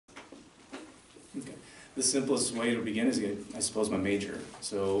The simplest way to begin is, I suppose, my major.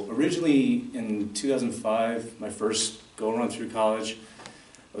 So originally in 2005, my first go-around through college,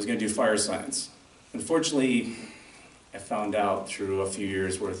 I was going to do fire science. Unfortunately, I found out through a few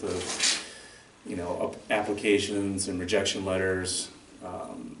years worth of, applications and rejection letters,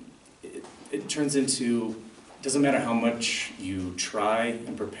 it turns into, doesn't matter how much you try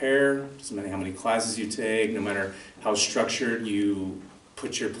and prepare, doesn't matter how many classes you take, no matter how structured you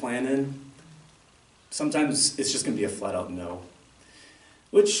put your plan in, sometimes it's just going to be a flat-out no.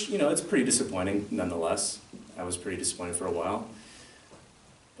 Which, it's pretty disappointing nonetheless. I was pretty disappointed for a while.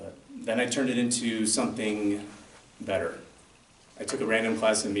 But then I turned it into something better. I took a random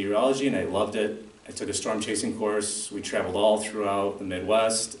class in meteorology and I loved it. I took a storm chasing course. We traveled all throughout the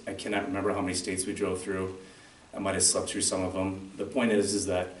Midwest. I cannot remember how many states we drove through. I might have slept through some of them. The point is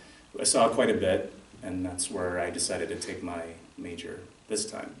that I saw quite a bit, and that's where I decided to take my major this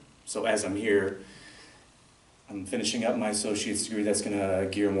time. So as I'm here, I'm finishing up my associate's degree that's going to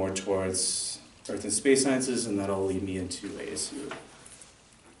gear more towards Earth and Space Sciences, and that'll lead me into ASU.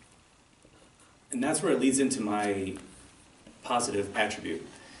 And that's where it leads into my positive attribute.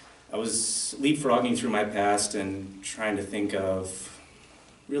 I was leapfrogging through my past and trying to think of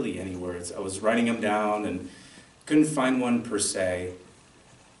really any words. I was writing them down and couldn't find one per se,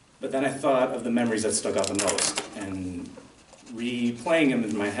 but then I thought of the memories that stuck out the most, and replaying them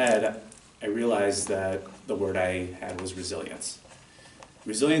in my head, I realized that the word I had was resilience.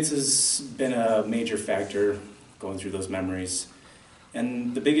 Resilience has been a major factor going through those memories,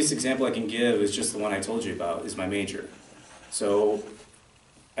 and the biggest example I can give is just the one I told you about, is my major. So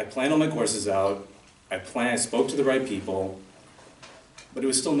I planned all my courses out, I spoke to the right people, but it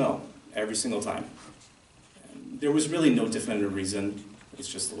was still no, every single time. And there was really no definitive reason, it's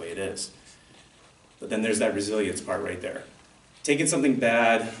just the way it is. But then there's that resilience part right there. Taking something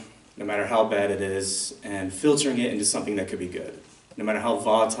bad, no matter how bad it is, and filtering it into something that could be good. No matter how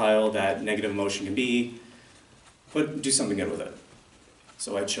volatile that negative emotion can be, do something good with it.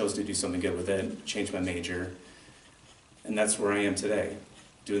 So I chose to do something good with it, change my major, and that's where I am today.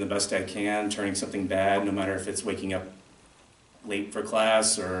 Doing the best I can, turning something bad, no matter if it's waking up late for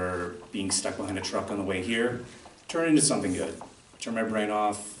class or being stuck behind a truck on the way here, turn it into something good. Turn my brain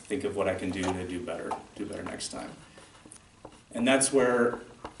off, think of what I can do to do better next time. And that's where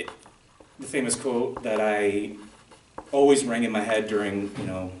the famous quote that I always rang in my head during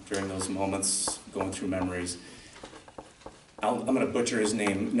those moments, going through memories. I'm going to butcher his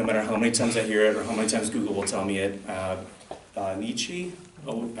name, no matter how many times I hear it or how many times Google will tell me it. Nietzsche?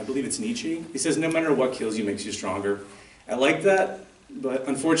 Oh, I believe it's Nietzsche. He says, no matter what kills you makes you stronger. I like that, but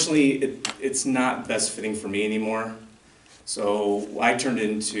unfortunately it's not best fitting for me anymore. So I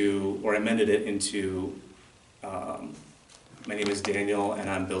amended it into, my name is Daniel and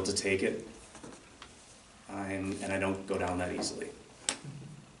I'm built to take it. And I don't go down that easily.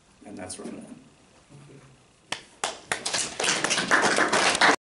 And that's where I'm at.